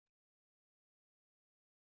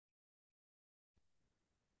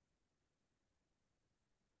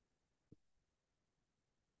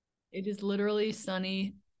It is literally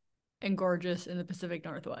sunny and gorgeous in the Pacific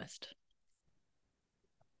Northwest.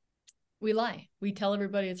 We lie. We tell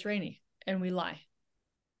everybody it's rainy, and we lie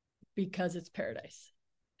because it's paradise.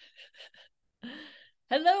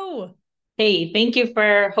 Hello. Hey, thank you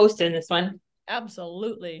for hosting this one.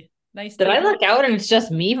 Absolutely. Nice Did to I be. look out and it's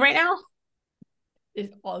just me right now?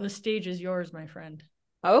 All the stage is yours, my friend.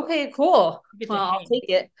 Okay, cool. You get to Well, I'll hang. take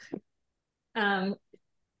it. Um,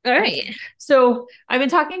 all right. So I've been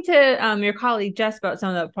talking to your colleague Jess about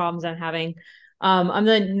some of the problems I'm having. I'm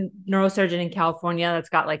the neurosurgeon in California that's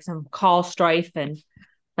got like some call strife and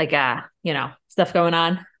like stuff going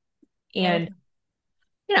on. Okay. And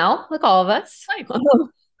like all of us. Life.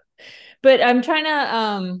 But I'm trying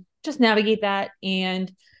to just navigate that.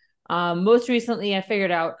 And most recently, I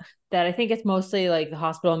figured out that I think it's mostly like the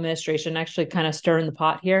hospital administration actually kind of stirring the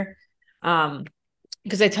pot here.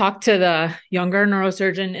 Because I talked to the younger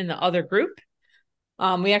neurosurgeon in the other group.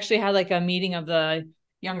 We actually had like a meeting of the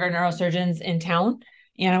younger neurosurgeons in town,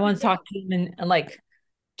 and I wanted to Yeah. talk to him and like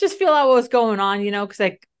just feel out what was going on, because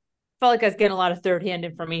I felt like I was getting a lot of third hand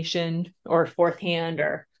information or fourth hand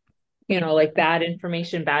or like bad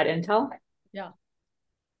information, bad intel. Yeah.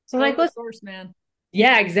 So Go like, to the let's source, man.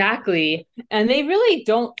 yeah, exactly. And they really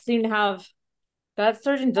don't seem to have that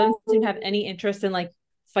surgeon doesn't seem to have any interest in like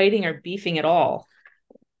fighting or beefing at all.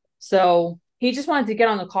 So he just wanted to get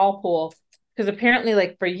on the call pool because apparently,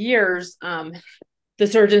 like for years, the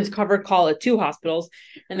surgeons covered call at two hospitals.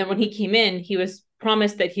 And then when he came in, he was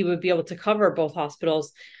promised that he would be able to cover both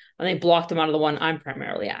hospitals, and they blocked him out of the one I'm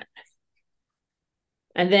primarily at.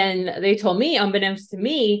 And then they told me, unbeknownst to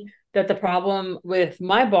me, that the problem with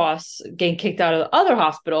my boss getting kicked out of the other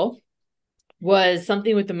hospital was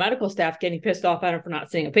something with the medical staff getting pissed off at him for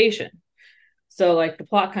not seeing a patient. So like the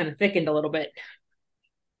plot kind of thickened a little bit.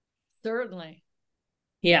 Certainly.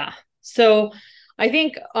 Yeah. So I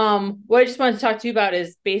think what I just wanted to talk to you about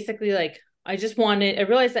is basically like I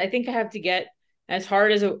realized that I think I have to get as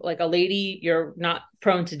hard as a lady, you're not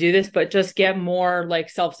prone to do this, but just get more like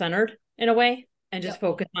self-centered in a way and just Yep.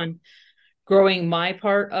 focus on growing my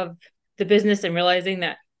part of the business and realizing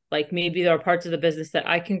that like maybe there are parts of the business that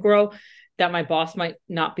I can grow that my boss might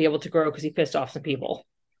not be able to grow because he pissed off some people.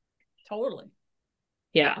 Totally.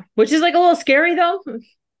 Yeah. Which is like a little scary though.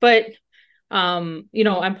 But I'm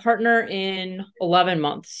partner in 11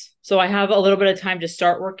 months. So I have a little bit of time to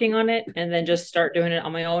start working on it and then just start doing it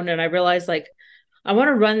on my own. And I realized like I want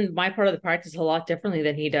to run my part of the practice a lot differently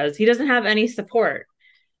than he does. He doesn't have any support.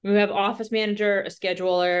 We have office manager, a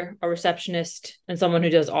scheduler, a receptionist, and someone who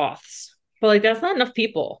does auths. But like that's not enough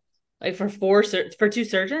people. Like for two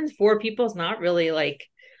surgeons, four people is not really like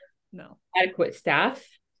No. adequate staff.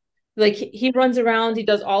 Like he runs around, he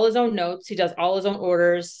does all his own notes, he does all his own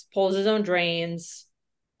orders, pulls his own drains.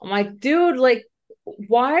 I'm like, dude, like,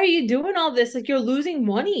 why are you doing all this? Like, you're losing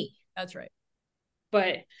money. That's right.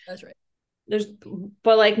 But That's right. there's,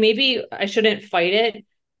 but like, maybe I shouldn't fight it.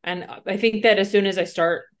 And I think that as soon as I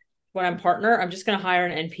start when I'm partner, I'm just going to hire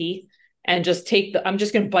an NP and just I'm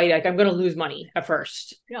just going to bite. Like, I'm going to lose money at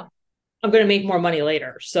first. Yeah. I'm going to make more money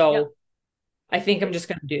later. Yeah. So I think I'm just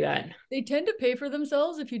going to do that. They tend to pay for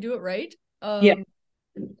themselves if you do it right. Yeah.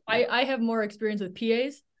 I have more experience with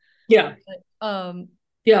PAs. Yeah. But,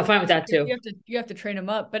 Yeah. I'm fine with that too. you have to train them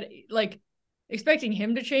up, but like expecting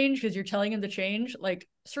him to change because you're telling him to change, like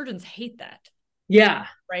surgeons hate that, Yeah.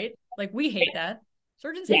 right? Like we hate that.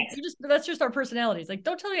 Surgeons hate Yes. you just that's just our personalities. Like,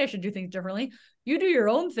 don't tell me I should do things differently. You do your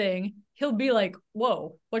own thing. He'll be like,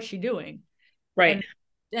 whoa, what's she doing? Right. And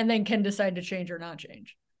and then can decide to change or not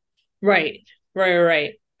change. Right.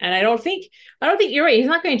 Right. And I don't think you're right. He's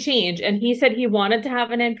not going to change. And he said he wanted to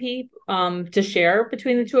have an NP to share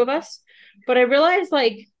between the two of us. But I realized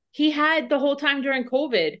like he had the whole time during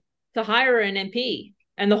COVID to hire an NP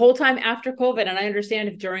and the whole time after COVID. And I understand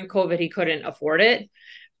if during COVID he couldn't afford it,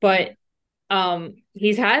 but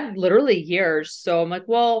he's had literally years. So I'm like,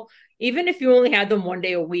 well, even if you only had them one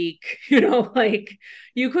day a week, like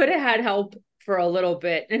you could have had help for a little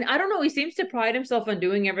bit. And I don't know, he seems to pride himself on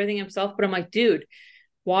doing everything himself, but I'm like, dude,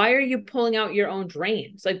 why are you pulling out your own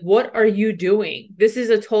drains? Like, what are you doing? This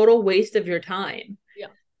is a total waste of your time. Yeah.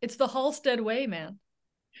 It's the Halstead way, man.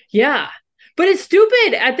 Yeah. But it's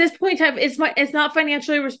stupid at this point in time. It's not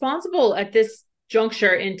financially responsible at this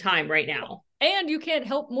juncture in time right now. And you can't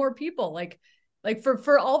help more people. Like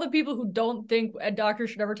for all the people who don't think a doctor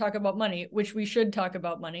should ever talk about money, which we should talk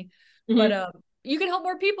about money, but Mhm. you can help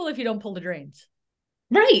more people if you don't pull the drains.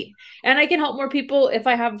 Right. And I can help more people if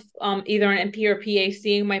I have either an NP or PA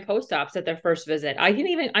seeing my post-ops at their first visit. I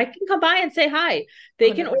can come by and say hi.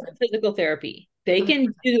 They can order 100%. physical therapy. They can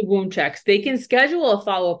do the wound checks. They can schedule a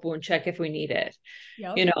follow-up wound check if we need it.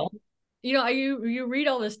 Yep. You know, You read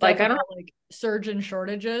all this stuff like I don't. about like surgeon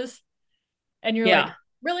shortages, and you're like, Yeah.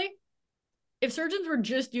 really? If surgeons were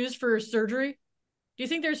just used for surgery, do you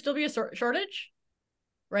think there'd still be a shortage?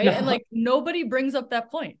 Right. And No. like nobody brings up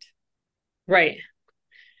that point. Right.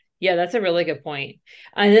 Yeah, that's a really good point.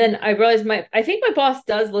 And then I realized I think my boss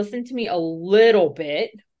does listen to me a little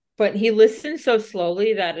bit, but he listens so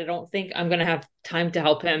slowly that I don't think I'm going to have time to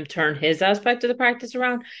help him turn his aspect of the practice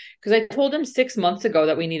around. Because I told him 6 months ago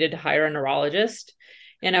that we needed to hire a neurologist.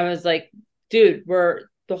 And I was like, dude,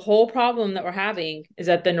 the whole problem that we're having is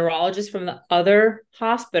that the neurologist from the other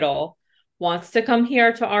hospital wants to come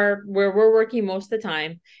here to where we're working most of the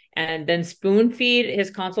time and then spoon feed his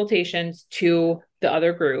consultations to the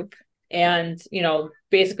other group and,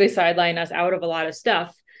 basically sideline us out of a lot of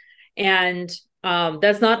stuff. And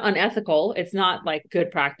that's not unethical. It's not like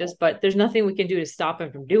good practice, but there's nothing we can do to stop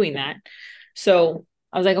him from doing that. So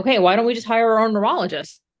I was like, okay, why don't we just hire our own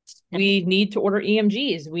neurologist? We need to order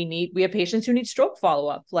EMGs. We have patients who need stroke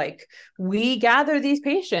follow-up. Like we gather these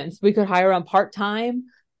patients. We could hire them part-time,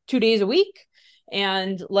 2 days a week,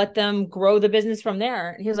 and let them grow the business from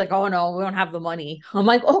there. And he was like, oh no, we don't have the money. I'm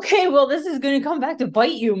like, okay, well, this is going to come back to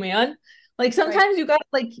bite you, man. Like sometimes you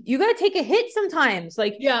gotta take a hit sometimes.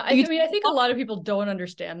 Like, yeah, I mean, I think a lot of people don't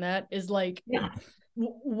understand that is like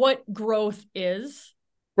what growth is.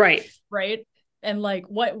 Right. Right. And like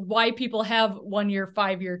why people have 1 year,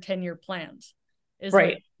 5 year, 10-year plans is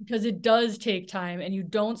right. Like, because it does take time and you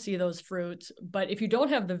don't see those fruits. But if you don't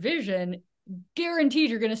have the vision, guaranteed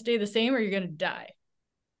you're going to stay the same or you're going to die.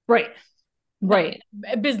 Right. Right.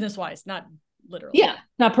 Business wise, not literally. Yeah.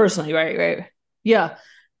 Not personally. Right. Right. Yeah,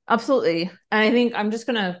 absolutely. And I think I'm just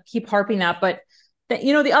going to keep harping that. But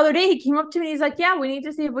the other day he came up to me and he's like, yeah, we need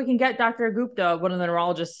to see if we can get Dr. Gupta, one of the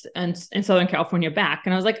neurologists in Southern California, back.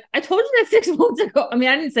 And I was like, I told you that 6 months ago. I mean,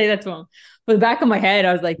 I didn't say that to him, but the back of my head,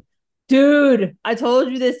 I was like, dude, I told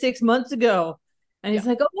you this 6 months ago. And he's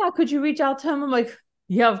like, oh yeah, could you reach out to him? I'm like,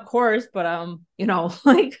 yeah, of course. But,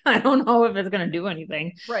 like, I don't know if it's going to do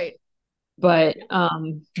anything. Right. But,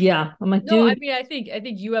 yeah, I'm like, no, dude. I mean, I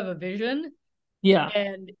think you have a vision. Yeah.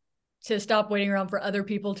 And to stop waiting around for other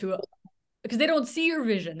people because they don't see your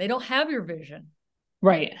vision. They don't have your vision.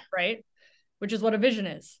 Right. Right. Which is what a vision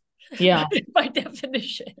is. Yeah. By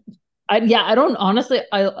definition. I don't honestly,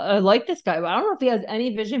 I like this guy, but I don't know if he has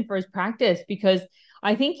any vision for his practice because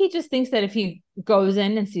I think he just thinks that if he goes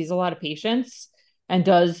in and sees a lot of patients and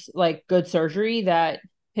does like good surgery, that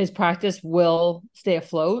his practice will stay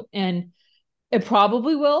afloat, and it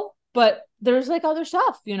probably will, but there's like other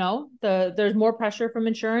stuff, there's more pressure from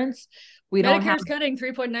insurance. Medicare's cutting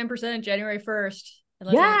 3.9% January 1st.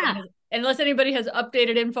 Unless anybody has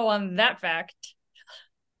updated info on that fact.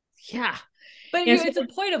 Yeah. But it's a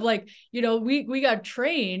point of like, we got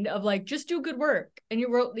trained of like, just do good work and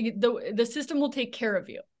the system will take care of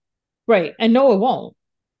you. Right. And no, it won't.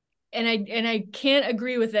 And I can't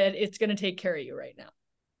agree with that. It's going to take care of you right now.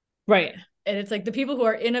 Right. And it's like the people who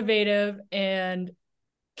are innovative and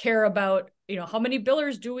care about, how many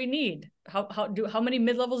billers do we need? How many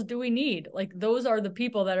mid-levels do we need? Like those are the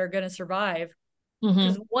people that are going to survive.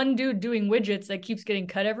 Because one dude doing widgets that keeps getting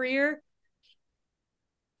cut every year,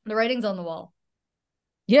 the writing's on the wall.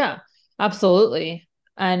 Yeah, absolutely.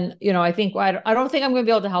 And, I think I don't think I'm going to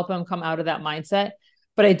be able to help him come out of that mindset.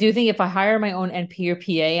 But I do think if I hire my own NP or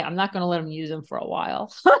PA, I'm not going to let him use them for a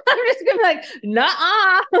while. I'm just going to be like,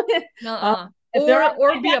 nuh-uh.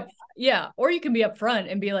 Or you can be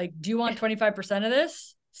upfront and be like, do you want 25% of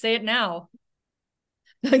this? Say it now.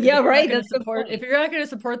 Yeah, right. If you're not going to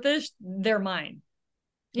support this, they're mine.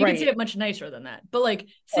 You can say it much nicer than that. But like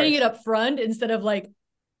saying it up front instead of like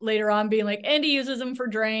later on being like, Andy uses them for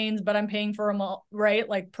drains, but I'm paying for them all, right?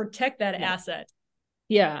 Like protect that asset.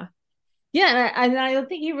 Yeah. Yeah. And I don't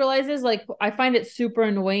think he realizes, like, I find it super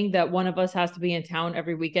annoying that one of us has to be in town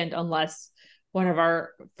every weekend unless one of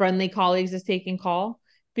our friendly colleagues is taking call,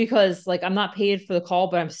 because like I'm not paid for the call,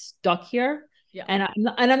 but I'm stuck here. Yeah. And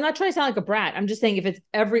I'm not trying to sound like a brat. I'm just saying if it's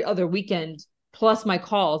every other weekend plus my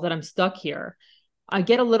calls that I'm stuck here, I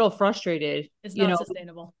get a little frustrated. It's not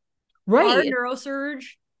sustainable. Right. Our neurosurge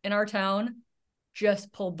in our town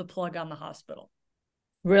just pulled the plug on the hospital.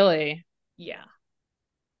 Really? Yeah.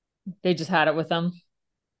 They just had it with them.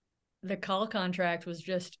 The call contract was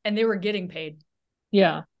and they were getting paid.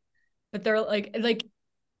 Yeah. But they're like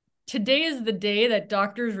today is the day that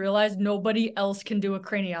doctors realize nobody else can do a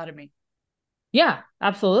craniotomy. Yeah,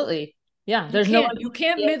 absolutely. Yeah. You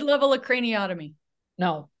can't mid-level a craniotomy.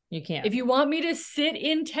 No, you can't. If you want me to sit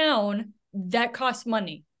in town, that costs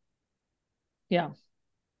money. Yeah.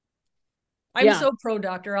 I'm so pro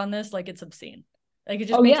doctor on this, like it's obscene. Like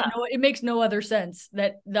it makes no other sense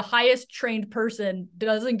that the highest trained person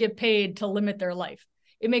doesn't get paid to limit their life.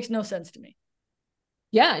 It makes no sense to me.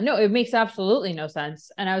 Yeah, no, it makes absolutely no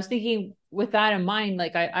sense. And I was thinking with that in mind,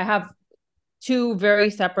 like I have two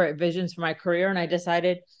very separate visions for my career, and I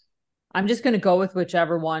decided I'm just going to go with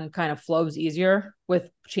whichever one kind of flows easier with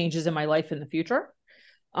changes in my life in the future.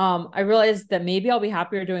 I realized that maybe I'll be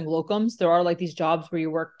happier doing locums. There are like these jobs where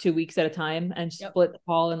you work 2 weeks at a time and split the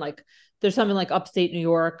call, and like there's some in like upstate New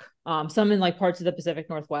York, some in like parts of the Pacific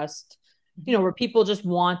Northwest, where people just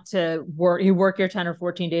want to work. You work your 10 or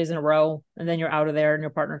 14 days in a row, and then you're out of there, and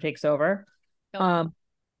your partner takes over. Yep.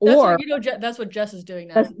 That's what Jess is doing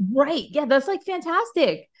now. That's right. Yeah, that's like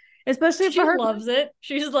fantastic. Especially for her. She loves it.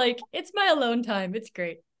 She's like, it's my alone time. It's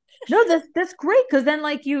great. No, that's great, because then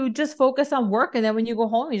like you just focus on work, and then when you go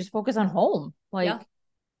home, you just focus on home. Like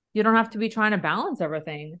you don't have to be trying to balance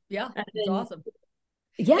everything. Yeah, it's awesome.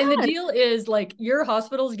 Yeah. And the deal is like your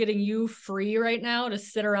hospital is getting you free right now to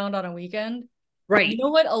sit around on a weekend. Right. You know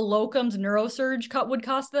what a locums neurosurge would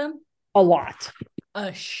cost them? A lot.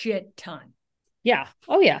 A shit ton. Yeah.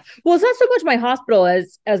 Oh yeah. Well, it's not so much my hospital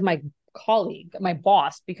as my colleague, my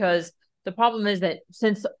boss, because the problem is that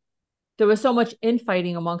since there was so much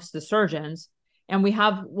infighting amongst the surgeons, and we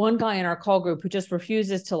have one guy in our call group who just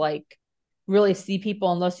refuses to like really see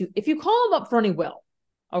people unless if you call him up front, he will.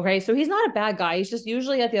 Okay. So he's not a bad guy. He's just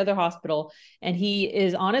usually at the other hospital, and he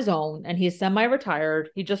is on his own, and he's semi-retired.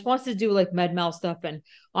 He just wants to do like med mal stuff. And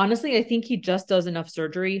honestly, I think he just does enough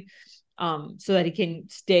surgery so that he can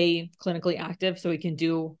stay clinically active, so he can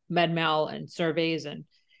do med mal and surveys and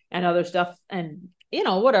other stuff. And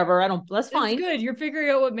whatever. That's fine. It's good. You're figuring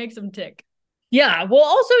out what makes him tick. Yeah. Well,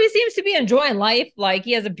 also he seems to be enjoying life. Like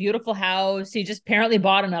he has a beautiful house. He just apparently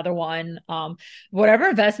bought another one. Whatever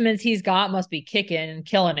investments he's got must be kicking and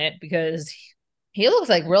killing it, because he looks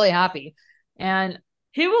like really happy. And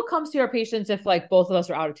he will come see our patients if like both of us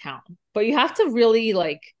are out of town, but you have to really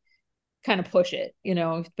like kind of push it,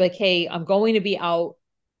 like, hey, I'm going to be out.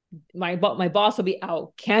 My boss will be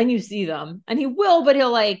out. Can you see them? And he will, but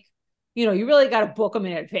he'll like, you really got to book them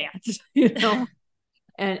in advance,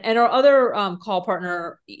 And our other call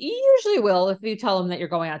partner, he usually will. If you tell him that you're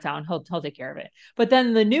going out of town, he'll take care of it. But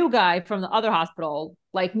then the new guy from the other hospital,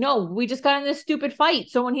 like, no, we just got in this stupid fight.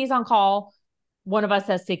 So when he's on call, one of us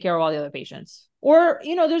has to take care of all the other patients. Or,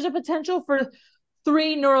 there's a potential for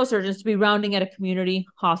 3 neurosurgeons to be rounding at a community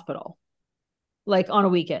hospital, like on a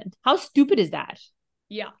weekend. How stupid is that?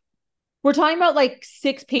 Yeah. We're talking about like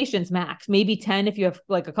 6 patients max, maybe 10 if you have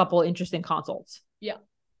like a couple interesting consults. Yeah.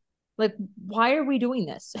 Like, why are we doing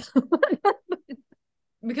this?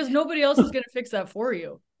 Because nobody else is going to fix that for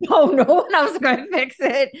you. No one else is going to fix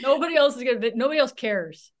it. Nobody else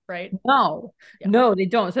cares, right? No, they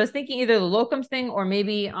don't. So I was thinking either the locums thing, or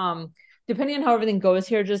maybe, depending on how everything goes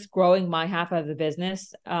here, just growing my half of the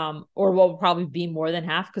business, or what will probably be more than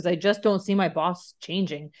half, because I just don't see my boss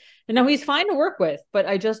changing. And now he's fine to work with, but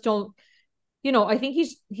I just don't, I think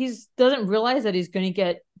he's doesn't realize that he's going to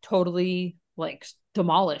get totally like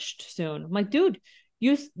demolished soon. I'm like, dude,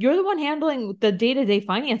 you're the one handling the day-to-day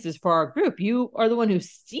finances for our group. You are the one who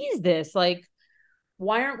sees this. Like,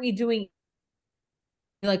 why aren't we doing,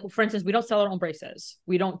 like, for instance, we don't sell our own braces.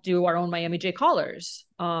 We don't do our own Miami J collars.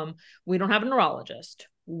 We don't have a neurologist.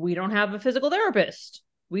 We don't have a physical therapist.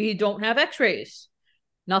 We don't have x-rays,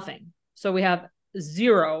 nothing. So we have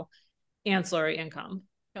 0 ancillary income,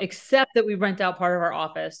 except that we rent out part of our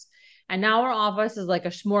office. And now our office is like a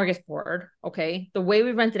smorgasbord. Okay. The way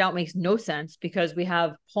we rent it out makes no sense, because we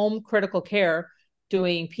have home critical care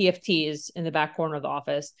doing PFTs in the back corner of the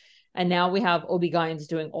office. And now we have OB-GYNs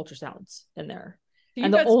doing ultrasounds in there.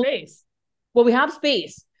 You've got space. Well, we have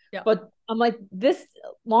space, but I'm like, this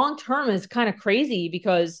long term is kind of crazy,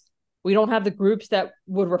 because we don't have the groups that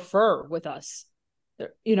would refer with us.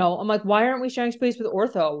 I'm like, why aren't we sharing space with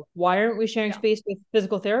ortho? Why aren't we sharing space with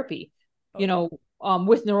physical therapy? Okay.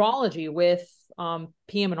 With neurology, with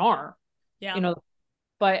PM&R,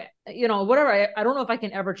 but whatever. I don't know if I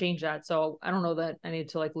can ever change that. So I don't know that I need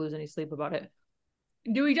to like lose any sleep about it.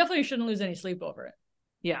 We definitely shouldn't lose any sleep over it.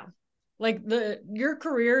 Yeah. Like your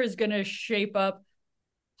career is going to shape up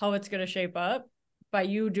how it's going to shape up by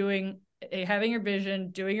you having your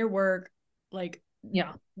vision, doing your work, like,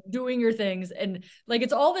 doing your things. And like,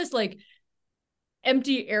 it's all this like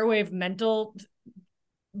empty airwave mental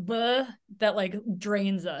that like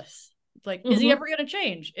drains us. Like, is he ever going to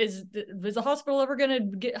change? Is the hospital ever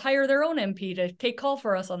going to hire their own MP to take call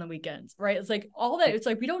for us on the weekends? Right. It's like all that. It's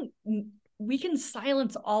like, we can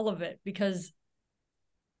silence all of it because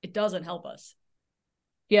it doesn't help us.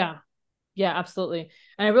 Yeah. Yeah, absolutely.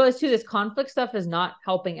 And I realized too, this conflict stuff is not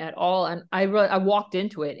helping at all. And I walked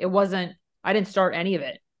into it. It wasn't, I didn't start any of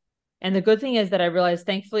it. And the good thing is that I realized,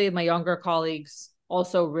 thankfully, my younger colleagues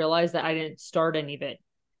also realized that I didn't start any of it.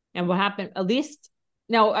 And what happened, at least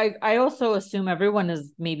now, I also assume everyone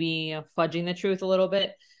is maybe fudging the truth a little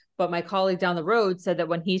bit. But my colleague down the road said that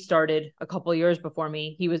when he started a couple of years before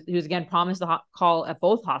me, he was again promised the call at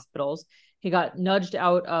both hospitals. He got nudged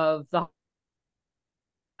out of the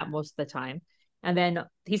most of the time. And then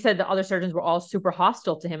he said the other surgeons were all super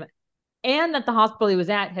hostile to him, and that the hospital he was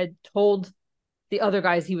at had told the other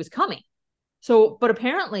guys he was coming. So, but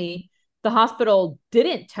apparently the hospital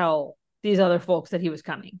didn't tell these other folks that he was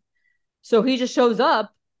coming. So he just shows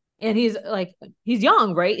up, and he's like, he's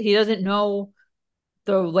young, right? He doesn't know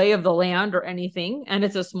the lay of the land or anything. And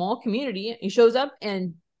it's a small community. He shows up,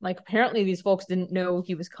 and like, apparently these folks didn't know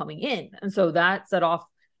he was coming in. And so that set off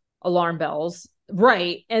alarm bells.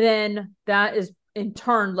 Right. And then that is in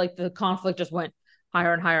turn, like, the conflict just went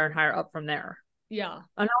higher and higher and higher up from there. Yeah.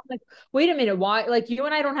 And I was like, wait a minute, why? Like, you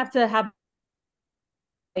and I don't have to have,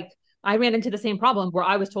 like, I ran into the same problem where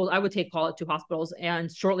I was told I would take call at two hospitals.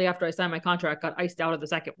 And shortly after I signed my contract, got iced out of the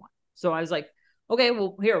second one. So I was like, okay,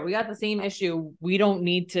 well, here, we got the same issue. We don't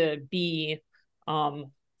need to be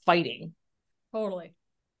fighting. Totally.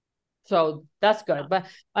 So that's good. But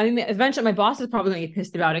I mean, eventually my boss is probably going to get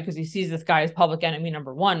pissed about it because he sees this guy as public enemy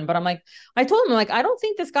number one. But I'm like, I told him, like, I don't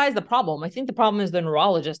think this guy's the problem. I think the problem is the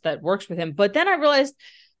neurologist that works with him. But then I realized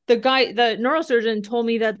the neurosurgeon told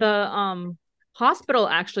me that the hospital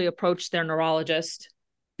actually approached their neurologist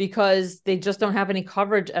because they just don't have any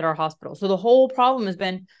coverage at our hospital. So the whole problem has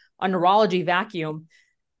been a neurology vacuum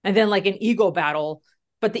and then like an ego battle.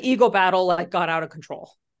 But the ego battle like got out of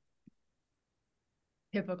control.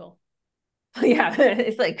 Typical. Yeah,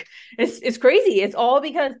 it's like it's crazy. It's all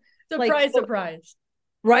because surprise, surprise.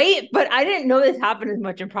 Right? But I didn't know this happened as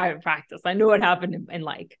much in private practice. I know it happened in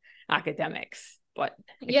like academics, but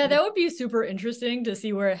yeah, that would be super interesting to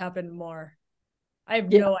see where it happened more. I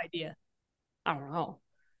have no idea. I don't know.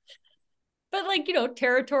 But like,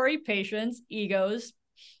 territory, patients, egos.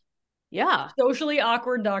 Yeah. Socially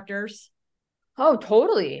awkward doctors. Oh,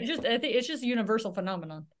 totally. I think it's just a universal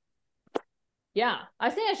phenomenon. Yeah. I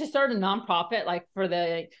think I should start a nonprofit like for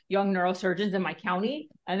the young neurosurgeons in my county.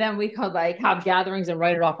 And then we could like have gatherings and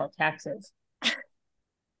write it off our taxes.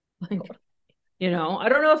 Like, I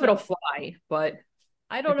don't know if it'll fly, but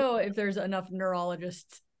I don't know if there's enough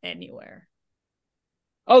neurologists anywhere.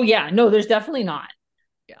 Oh yeah, no, there's definitely not.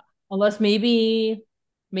 Yeah. Unless maybe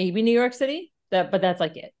New York City. But that's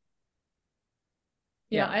like it.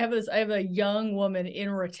 Yeah, I have a young woman in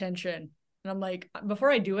retention. And I'm like, before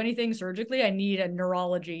I do anything surgically, I need a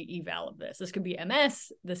neurology eval of this. This could be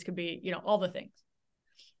MS. This could be, all the things.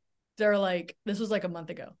 They're like, this was like a month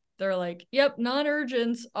ago. They're like, yep,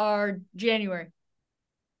 non-urgents are January.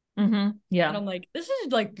 Mm-hmm. Yeah. And I'm like, this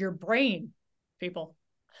is like your brain, people.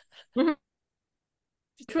 Mm-hmm.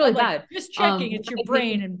 It's really bad. Just checking, it's your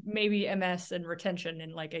brain and maybe MS and retention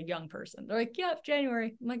in like a young person. They're like, yep,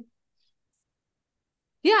 January. I'm like,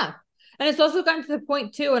 yeah. And it's also gotten to the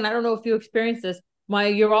point too, and I don't know if you experience this, my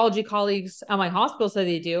urology colleagues at my hospital say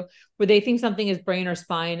they do, where they think something is brain or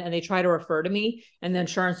spine and they try to refer to me and the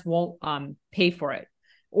insurance won't pay for it.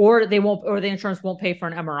 Or the insurance won't pay for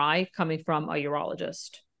an MRI coming from a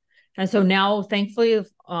urologist. And so now, thankfully,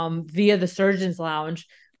 via the surgeon's lounge,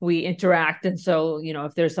 we interact. And so,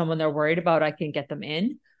 if there's someone they're worried about, I can get them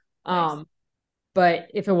in. Nice. But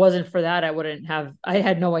if it wasn't for that, I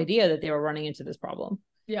had no idea that they were running into this problem.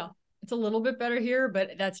 Yeah. It's a little bit better here,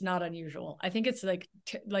 but that's not unusual. I think it's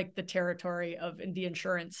like the territory of the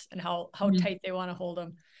insurance and how mm-hmm. tight they want to hold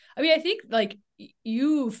them. I mean, I think like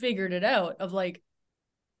you figured it out of like,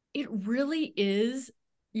 it really is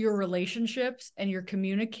your relationships and your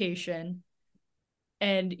communication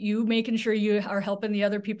and you making sure you are helping the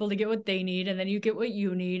other people to get what they need. And then you get what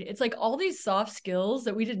you need. It's like all these soft skills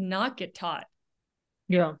that we did not get taught.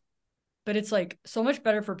 Yeah. But it's like so much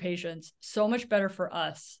better for patients, so much better for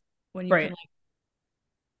us when you can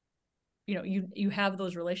like, you have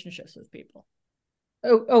those relationships with people.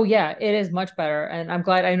 Oh yeah, it is much better. And I'm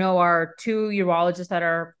glad I know our two urologists at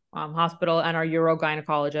our hospital and our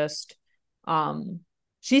urogynecologist.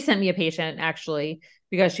 She sent me a patient actually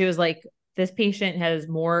because she was like, this patient has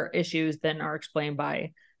more issues than are explained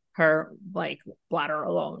by her like bladder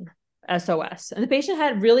alone. SOS. And the patient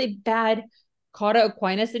had really bad Cauda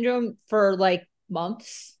equina syndrome for like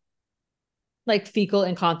months, like fecal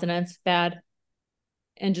incontinence, bad,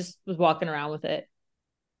 and just was walking around with it.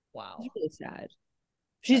 Wow. It's really sad.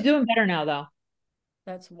 She's doing better now though.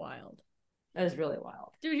 That's wild. That is really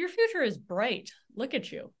wild. Dude, your future is bright. Look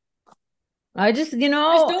at you. I just, Just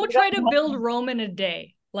don't try to build Rome in a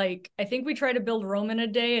day. Like, I think we try to build Rome in a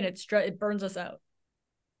day and it burns us out.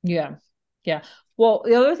 Yeah. Yeah. Well,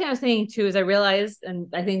 the other thing I was thinking too is I realized,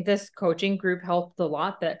 and I think this coaching group helped a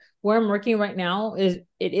lot, that where I'm working right now it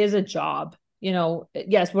is a job. You know,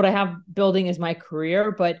 yes, what I have building is my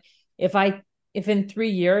career, but if if in 3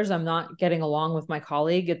 years I'm not getting along with my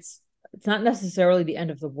colleague, it's not necessarily the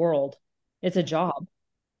end of the world. It's a job.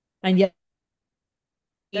 And yet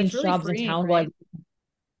That's change really jobs in freeing, town right?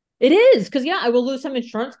 it is because yeah, I will lose some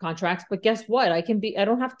insurance contracts, but guess what? I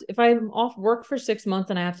don't have to if I'm off work for 6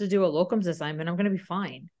 months and I have to do a locums assignment, I'm gonna be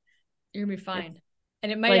fine. You're gonna be It's fine.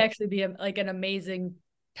 And it might like actually be like an amazing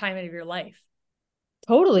time of your life.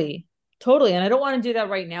 totally, totally. And I don't want to do that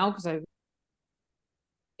right now because I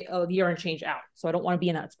a year and change out. So I don't want to be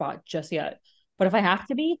in that spot just yet. But if I have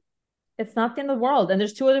to be, it's not the end of the world. And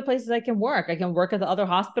there's two other places I can work. I can work at the other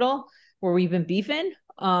hospital where we've been beefing.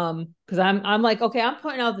 Because I'm like, okay, I'm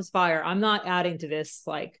putting out this fire. I'm not adding to this.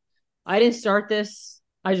 Like, I didn't start this.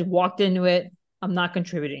 I just walked into it. I'm not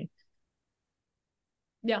contributing.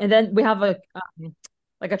 Yeah. And then we have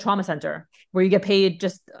like a trauma center where you get paid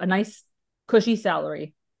just a nice cushy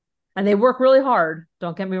salary. And they work really hard,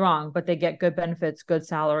 don't get me wrong, but they get good benefits, good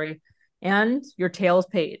salary, and your tail is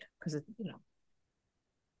paid because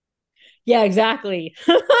yeah, exactly.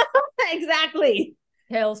 Exactly.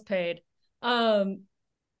 Tails paid.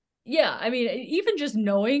 Yeah, I mean, even just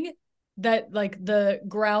knowing that like the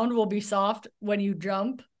ground will be soft when you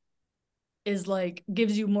jump is like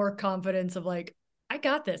gives you more confidence of like, I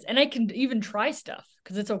got this. And I can even try stuff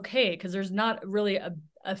because it's okay, because there's not really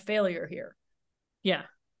a failure here. Yeah.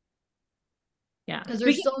 Yeah. Because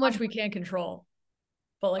there's Speaking so much of, we can't control.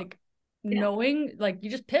 But like yeah. knowing, like you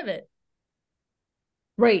just pivot.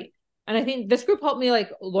 Right. And I think this group helped me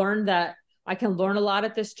like learn that I can learn a lot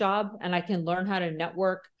at this job and I can learn how to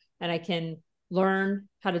network and I can learn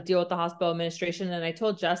how to deal with the hospital administration. And I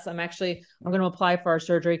told Jess, I'm going to apply for our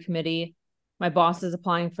surgery committee. My boss is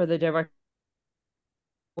applying for the direct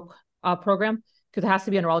program because it has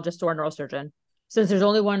to be a neurologist or a neurosurgeon. Since there's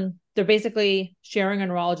only one, they're basically sharing a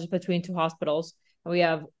neurologist between two hospitals. And we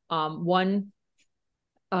have one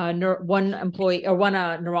one employee or one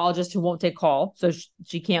neurologist who won't take call, so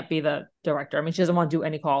she can't be the director. I mean, she doesn't want to do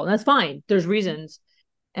any call, and that's fine. There's reasons.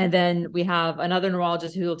 And then we have another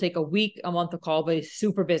neurologist who will take a month of call, but he's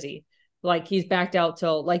super busy. Like he's backed out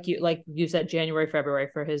till like you said, January, February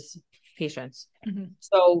for his patients. Mm-hmm.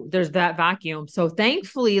 So there's that vacuum. So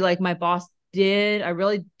thankfully, like my boss I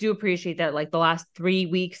really do appreciate that. Like the last 3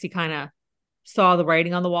 weeks, he kind of saw the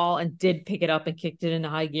writing on the wall and did pick it up and kicked it into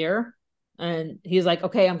high gear. And he's like,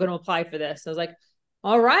 okay, I'm going to apply for this. I was like,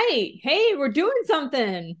 all right, hey, we're doing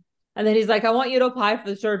something. And then he's like, I want you to apply for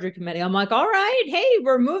the surgery committee. I'm like, all right, hey,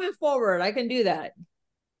 we're moving forward. I can do that.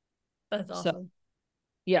 That's awesome. So,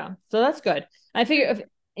 yeah, so that's good. I figure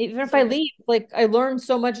even if I leave, like I learned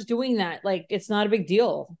so much doing that. Like it's not a big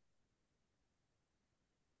deal.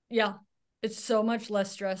 Yeah. It's so much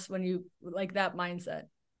less stress when you like that mindset.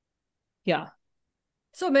 Yeah.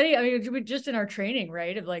 So many, I mean, just in our training,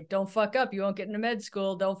 right? Of like, don't fuck up, you won't get into med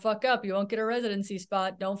school. Don't fuck up, you won't get a residency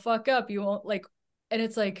spot. Don't fuck up, you won't like, and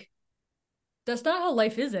it's like, that's not how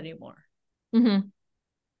life is anymore. Mm-hmm.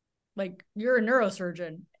 Like, you're a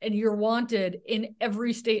neurosurgeon and you're wanted in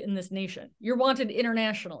every state in this nation. You're wanted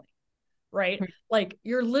internationally, right? Like,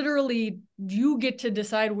 you're literally, you get to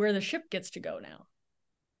decide where the ship gets to go now.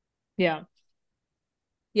 Yeah.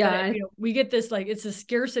 Yeah. But, we get this, like, it's a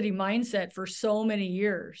scarcity mindset for so many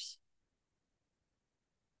years.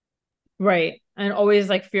 Right. And always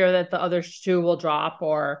like fear that the other shoe will drop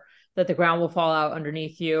or that the ground will fall out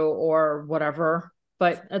underneath you or whatever.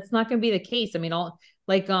 But that's not going to be the case. I mean,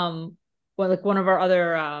 like like one of our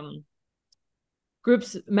other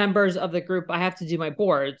groups members of the group, I have to do my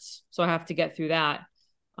boards, so I have to get through that.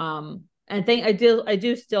 And I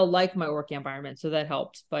do still like my work environment, so that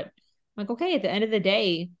helps. But I'm like, okay, at the end of the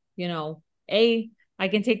day, I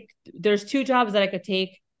can take. There's two jobs that I could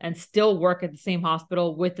take and still work at the same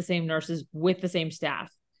hospital with the same nurses with the same staff.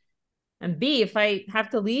 And B, if I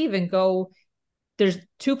have to leave and go, there's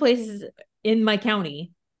two places in my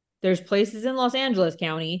county. There's places in Los Angeles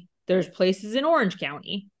County. There's places in Orange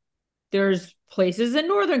County. There's places in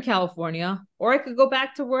Northern California, or I could go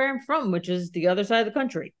back to where I'm from, which is the other side of the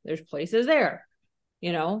country. There's places there,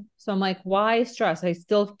 So I'm like, why stress? I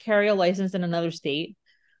still carry a license in another state.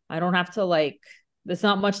 I don't have to there's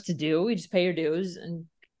not much to do. You just pay your dues and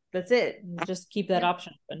that's it. Just keep that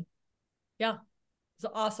option open. Yeah. It's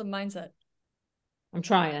an awesome mindset. I'm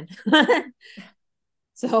trying.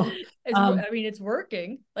 So I mean, it's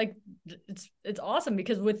working. Like it's awesome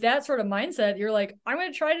because with that sort of mindset, you're like, I'm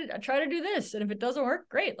gonna try to do this. And if it doesn't work,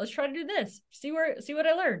 great. Let's try to do this. See what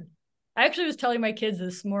I learned. I actually was telling my kids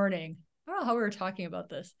this morning. I don't know how we were talking about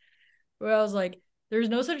this, where I was like, there's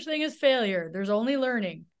no such thing as failure. There's only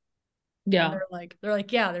learning. Yeah. And they're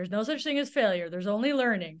like, yeah, there's no such thing as failure. There's only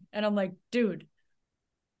learning. And I'm like, dude,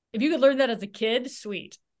 if you could learn that as a kid,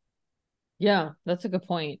 sweet. Yeah, that's a good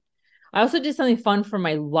point. I also did something fun for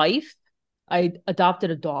my life. I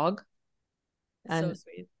adopted a dog, and So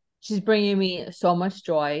sweet. she's bringing me so much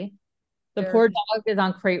joy. The poor dog is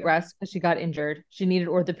on crate rest because she got injured. She needed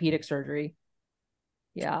orthopedic surgery.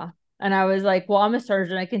 Yeah. And I was like, well, I'm a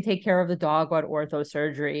surgeon. I can take care of the dog without ortho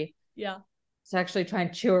surgery. Yeah. She's actually trying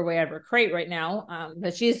to chew her way out of her crate right now.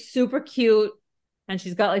 But she's super cute and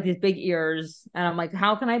she's got like these big ears. And I'm like,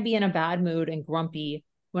 how can I be in a bad mood and grumpy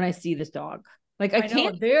when I see this dog? Like, I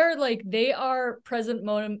can't. They are present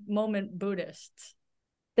moment Buddhists.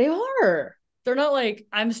 They are. They're not like,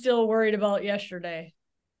 I'm still worried about yesterday.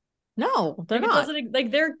 No, they're like, not. It doesn't, like,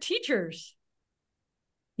 they're teachers.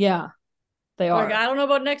 Yeah, they are. Like, I don't know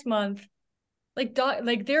about next month. Like,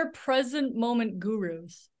 they're present moment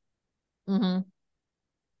gurus. Mm-hmm.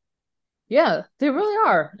 Yeah, they really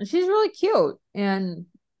are. And she's really cute. And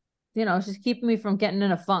she's keeping me from getting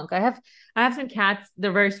in a funk. I have some cats,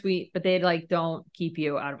 they're very sweet, but they like don't keep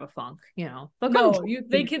you out of a funk,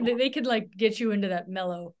 they could like get you into that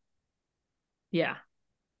mellow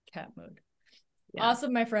cat mode. Yeah.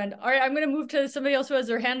 Awesome, my friend. All right, I'm gonna move to somebody else who has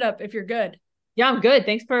their hand up if you're good. Yeah, I'm good.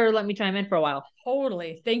 Thanks for letting me chime in for a while.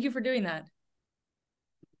 Totally. Thank you for doing that.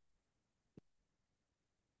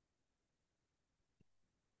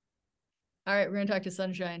 All right, we're gonna talk to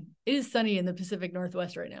Sunshine. It is sunny in the Pacific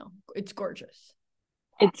Northwest right now. It's gorgeous.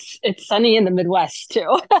 It's sunny in the Midwest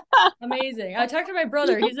too. Amazing. I talked to my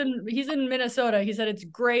brother. He's in Minnesota. He said it's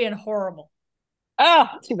gray and horrible. Oh,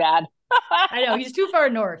 too bad. I know, he's too far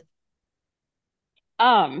north.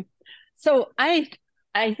 So I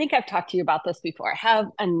think I've talked to you about this before. I have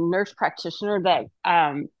a nurse practitioner that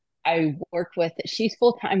I work with. She's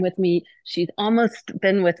full-time with me. She's almost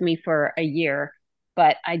been with me for a year,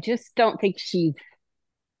 but I just don't think she's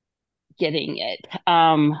getting it.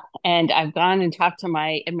 And I've gone and talked to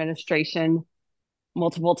my administration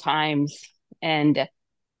multiple times, and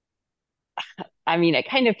I mean, it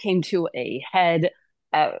kind of came to a head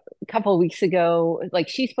a couple of weeks ago. Like,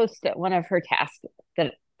 she's supposed to, one of her tasks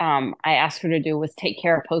that I asked her to do was take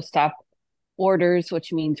care of post-op orders,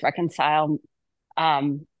 which means reconcile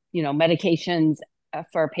medications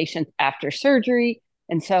for patients after surgery.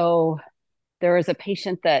 And so there was a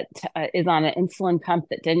patient that is on an insulin pump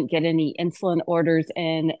that didn't get any insulin orders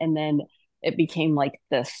in. And then it became like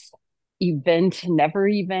this never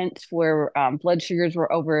event where blood sugars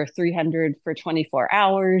were over 300 for 24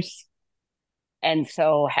 hours. And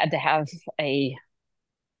so had to have a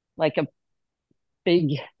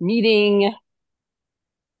big meeting.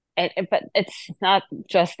 But it's not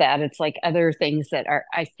just that. It's like other things that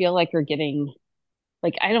I feel like are getting,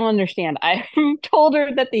 like, I don't understand. I told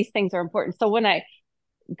her that these things are important. So when I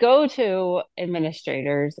go to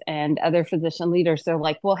administrators and other physician leaders, they're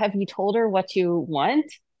like, well, have you told her what you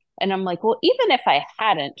want? And I'm like, well, even if I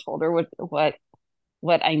hadn't told her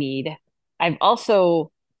what I need, I've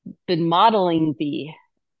also been modeling the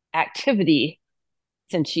activity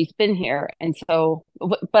since she's been here. And so,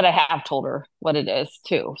 but I have told her what it is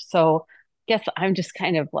too. So I guess I'm just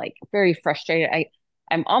kind of like very frustrated.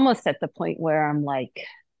 I'm almost at the point where I'm like,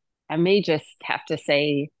 I may just have to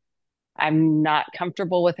say I'm not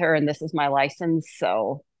comfortable with her and this is my license.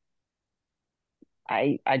 So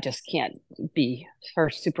I just can't be her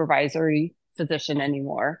supervisory physician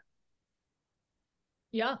anymore.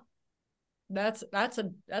 Yeah. That's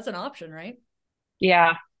an option, right?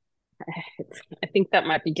 Yeah. I think that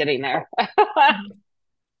might be getting there.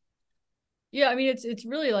 Yeah, I mean, it's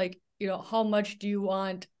really like, how much do you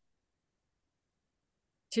want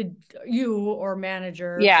to, you or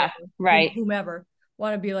manager, yeah, or right, whomever,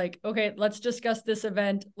 want to be like, okay, let's discuss this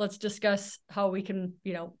event. Let's discuss how we can,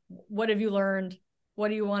 what have you learned? What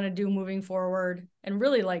do you want to do moving forward? And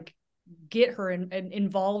really like get her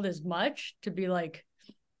involved as much to be like,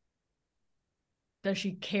 does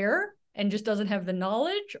she care and just doesn't have the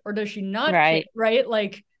knowledge, or does she not care, right?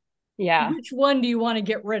 Like, yeah, which one do you want to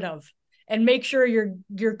get rid of? And make sure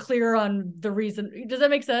you're clear on the reason. Does that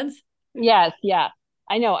make sense? Yes, yeah.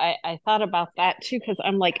 I know. I thought about that too, because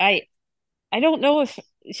I'm like, I don't know if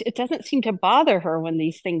it doesn't seem to bother her when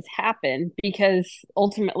these things happen, because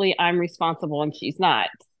ultimately I'm responsible and she's not.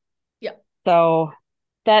 Yeah. So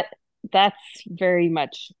that's very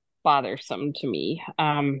much bothersome to me.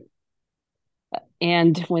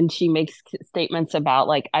 And when she makes statements about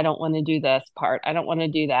like, I don't want to do this part, I don't want to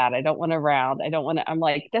do that, I don't want to round, I don't want to, I'm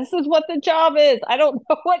like, this is what the job is. I don't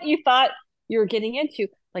know what you thought you were getting into.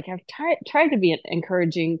 Like I've tried to be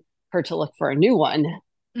encouraging her to look for a new one.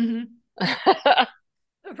 Mm-hmm.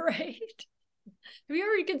 Right. Have you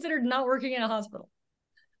ever considered not working in a hospital?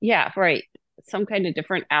 Yeah, right. Some kind of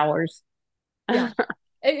different hours. Yeah.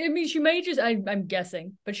 I mean, she may just, I'm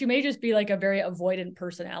guessing, but she may just be like a very avoidant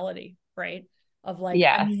personality, right? Of like,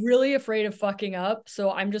 Yes. I'm really afraid of fucking up,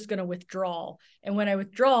 so I'm just going to withdraw. And when I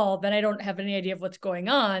withdraw, then I don't have any idea of what's going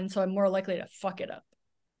on, so I'm more likely to fuck it up.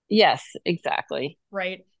 Yes, exactly.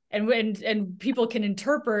 Right. And people can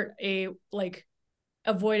interpret a like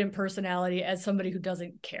avoidant personality as somebody who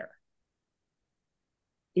doesn't care.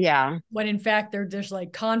 Yeah. When in fact they're just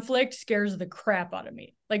like, conflict scares the crap out of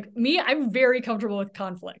me. Like me, I'm very comfortable with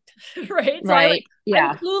conflict. Right. So Right.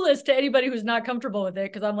 Yeah. I'm clueless to anybody who's not comfortable with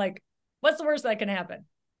it, because I'm like, what's the worst that can happen?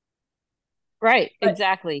 Right.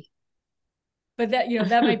 Exactly. But that,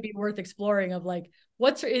 that might be worth exploring, of like,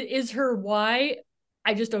 is her why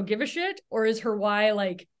I just don't give a shit? Or is her why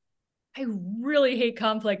like, I really hate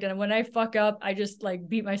conflict, and when I fuck up, I just like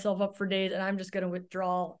beat myself up for days, and I'm just going to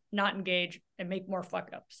withdraw, not engage, and make more fuck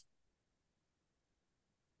ups.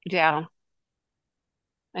 Yeah.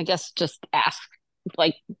 I guess just ask.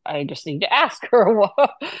 Like, I just need to ask her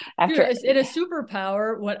after. Dude, in a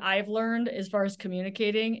superpower, what I've learned as far as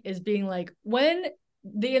communicating is being like, when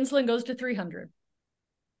the insulin goes to 300,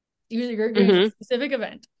 you're doing a specific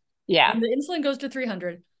event. Yeah. When the insulin goes to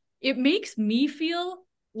 300, it makes me feel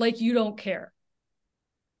like you don't care.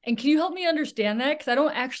 And can you help me understand that? Because I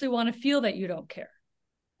don't actually want to feel that you don't care.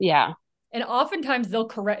 Yeah. And oftentimes they'll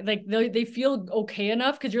correct, like they feel okay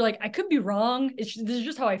enough, because you're like, I could be wrong. This is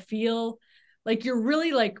just how I feel. Like you're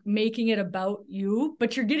really like making it about you,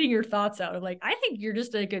 but you're getting your thoughts out of like, I think you're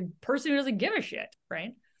just like a person who doesn't give a shit,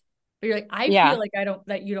 right? But you're like, I feel like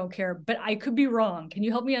that you don't care, but I could be wrong. Can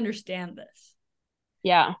you help me understand this?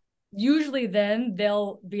 Yeah. Usually then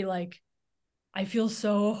they'll be like, I feel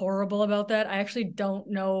so horrible about that. I actually don't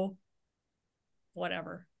know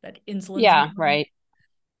whatever that insulin. Yeah, right.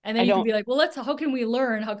 And then you can be like, well, how can we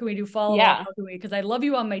learn? How can we do follow up? How can we, because I love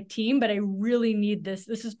you on my team, but I really need this.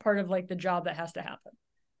 This is part of like the job that has to happen.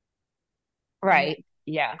 Right. And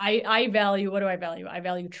yeah. I value, what do I value? I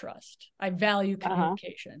value trust. I value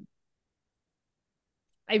communication.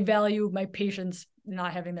 I value my patients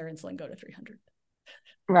not having their insulin go to 300.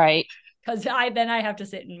 Right. Because then I have to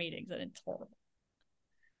sit in meetings and it's horrible.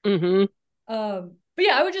 Mm-hmm. But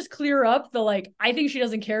yeah, I would just clear up the like, I think she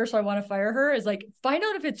doesn't care, so I want to fire her, is like, find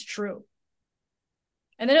out if it's true.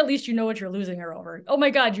 And then at least you know what you're losing her over. Oh my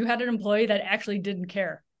God, you had an employee that actually didn't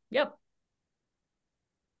care. Yep.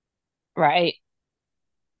 Right.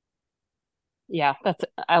 Yeah,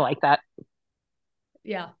 I like that.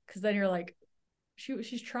 Yeah, because then you're like,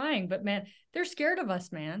 she's trying, but man, they're scared of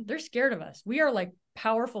us, man. They're scared of us. We are like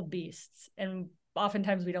powerful beasts, and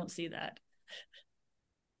oftentimes we don't see that.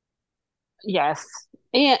 Yes.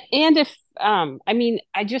 And if I mean,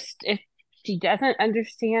 if she doesn't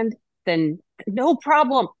understand, then no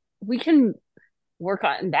problem. We can work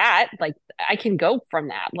on that. Like I can go from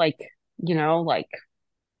that. Like, like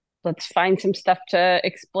let's find some stuff to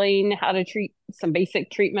explain how to treat some basic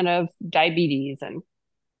treatment of diabetes and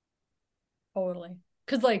totally.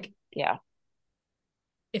 Because like, yeah,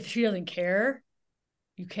 if she doesn't care,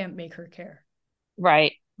 you can't make her care.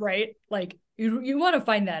 Right. Right. Like you want to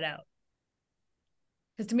find that out.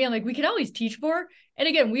 Because to me, I'm like, we can always teach more. And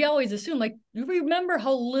again, we always assume, like, you remember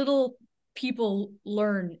how little people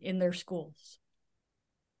learn in their schools.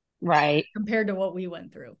 Right. Compared to what we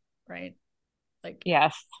went through. Right. Like,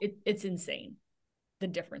 yes, it's insane. The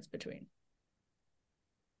difference between.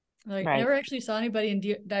 Like, right. never actually saw anybody in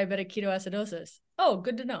diabetic ketoacidosis. Oh,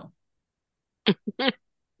 good to know.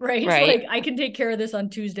 Right. Right. Like, I can take care of this on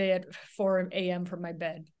Tuesday at 4 a.m. from my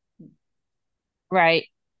bed. Right.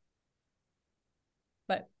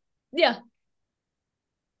 But yeah.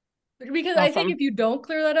 Because awesome. I think if you don't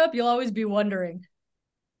clear that up, you'll always be wondering,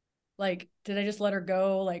 like, did I just let her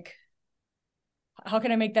go? Like, how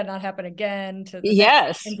can I make that not happen again? To the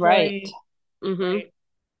yes, next right. Mm-hmm. Right.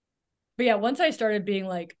 But yeah, once I started being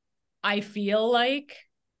like, I feel like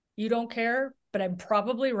you don't care, but I'm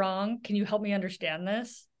probably wrong. Can you help me understand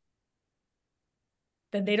this?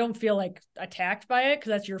 Then they don't feel like attacked by it, because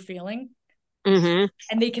that's your feeling. Mm-hmm.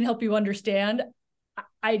 And they can help you understand.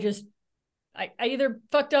 I either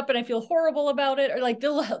fucked up and I feel horrible about it, or like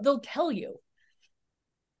they'll tell you.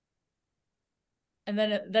 And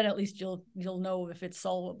then at least you'll know if it's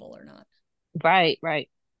solvable or not. Right.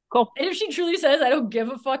 Cool. And if she truly says, I don't give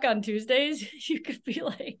a fuck on Tuesdays, you could be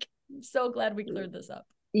like, I'm so glad we cleared this up.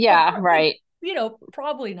 Yeah, right. You know,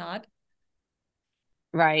 probably not.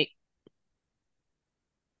 Right.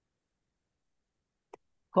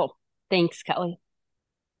 Cool. Thanks, Kelly.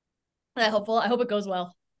 That helpful. I hope it goes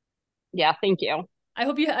well. Yeah, thank you. I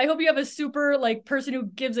hope you have a super like person who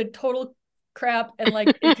gives a total crap and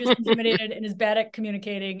like is just intimidated and is bad at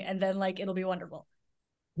communicating, and then like it'll be wonderful.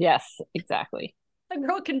 Yes, exactly. A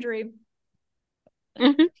girl can dream.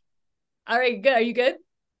 Mm-hmm. All right, good. Are you good?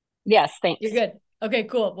 Yes, thanks. You're good. Okay,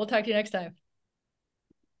 cool. We'll talk to you next time.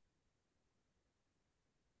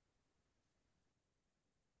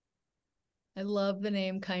 I love the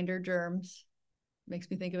name Kinder Germs. Makes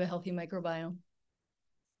me think of a healthy microbiome.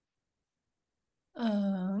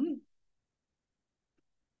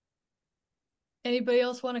 Anybody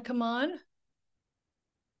else want to come on?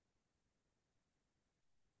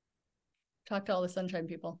 Talk to all the sunshine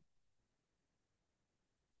people.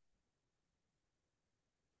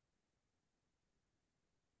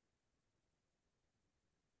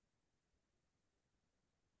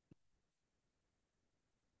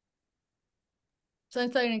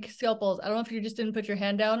 Sunshine and scalpels. I don't know if you just didn't put your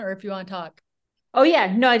hand down or if you want to talk. Oh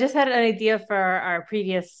yeah, no, I just had an idea for our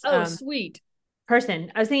previous sweet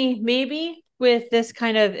person. I was thinking maybe with this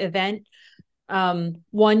kind of event,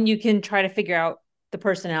 one, you can try to figure out the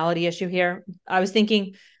personality issue here. I was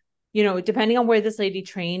thinking, you know, depending on where this lady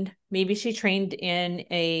trained, maybe she trained in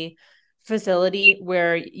a facility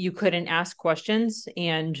where you couldn't ask questions,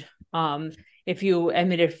 and if you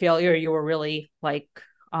admitted failure, you were really like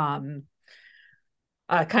kind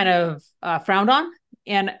of frowned on.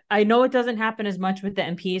 And I know it doesn't happen as much with the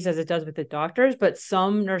NPs as it does with the doctors, but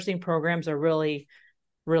some nursing programs are really,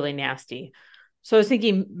 really nasty. So I was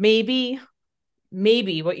thinking maybe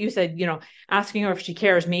what you said, you know, asking her if she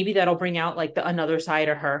cares, maybe that'll bring out like another side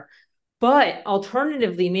of her. But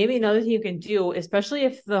alternatively, maybe another thing you can do, especially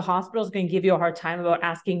if the hospital is going to give you a hard time about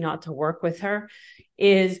asking not to work with her,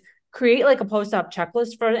 is create like a post-op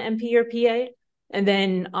checklist for the NP or PA. And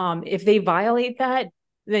then if they violate that,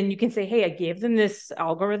 then you can say, hey, I gave them this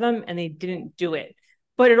algorithm and they didn't do it.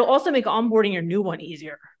 But it'll also make onboarding your new one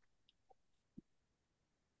easier.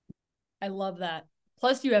 I love that.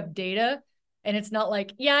 Plus you have data, and it's not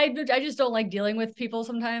like, yeah, I just don't like dealing with people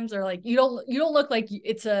sometimes, or like you don't look like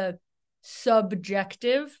it's a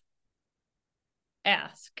subjective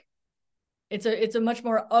ask. It's a much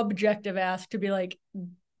more objective ask to be like,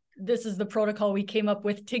 this is the protocol we came up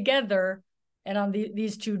with together, and on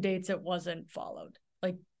these 2 dates it wasn't followed.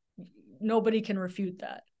 Like nobody can refute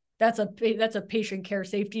that. That's a patient care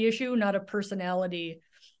safety issue, not a personality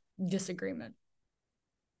disagreement.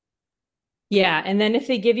 Yeah. And then if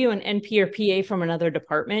they give you an NP or PA from another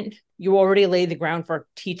department, you already laid the ground for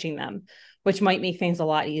teaching them, which might make things a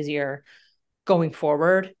lot easier going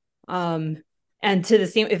forward. And to the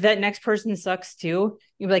same, if that next person sucks too,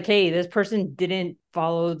 you'd be like, hey, this person didn't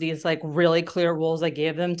follow these like really clear rules I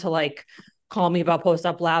gave them to like call me about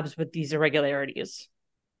post-op labs with these irregularities.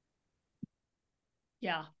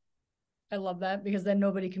 Yeah. I love that, because then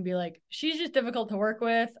nobody can be like, she's just difficult to work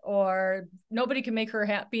with, or nobody can make her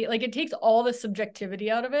happy. Like it takes all the subjectivity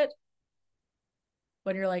out of it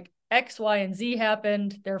when you're like, X, Y, and Z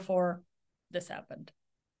happened, therefore this happened.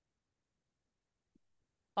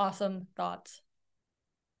 Awesome thoughts.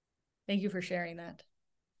 Thank you for sharing that.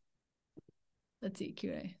 Let's see,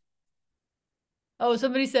 Q&A. Oh,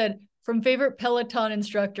 somebody said, from favorite Peloton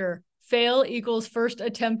instructor, fail equals first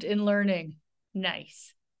attempt in learning.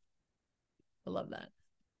 Nice. I love that.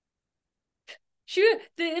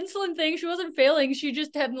 The insulin thing, she wasn't failing. She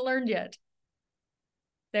just hadn't learned yet.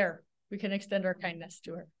 There, we can extend our kindness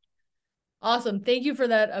to her. Awesome. Thank you for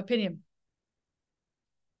that opinion.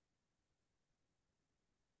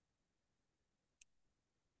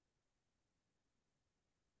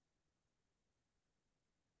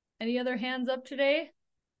 Any other hands up today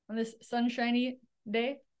on this sunshiny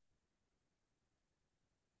day?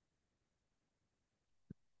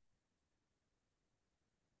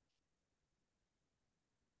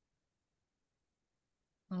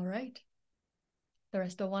 All right. The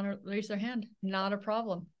rest don't want to raise their hand. Not a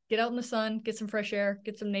problem. Get out in the sun, get some fresh air,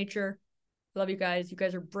 get some nature. Love you guys. You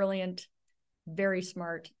guys are brilliant, very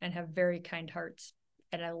smart, and have very kind hearts.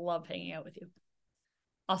 And I love hanging out with you.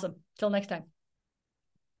 Awesome. Till next time.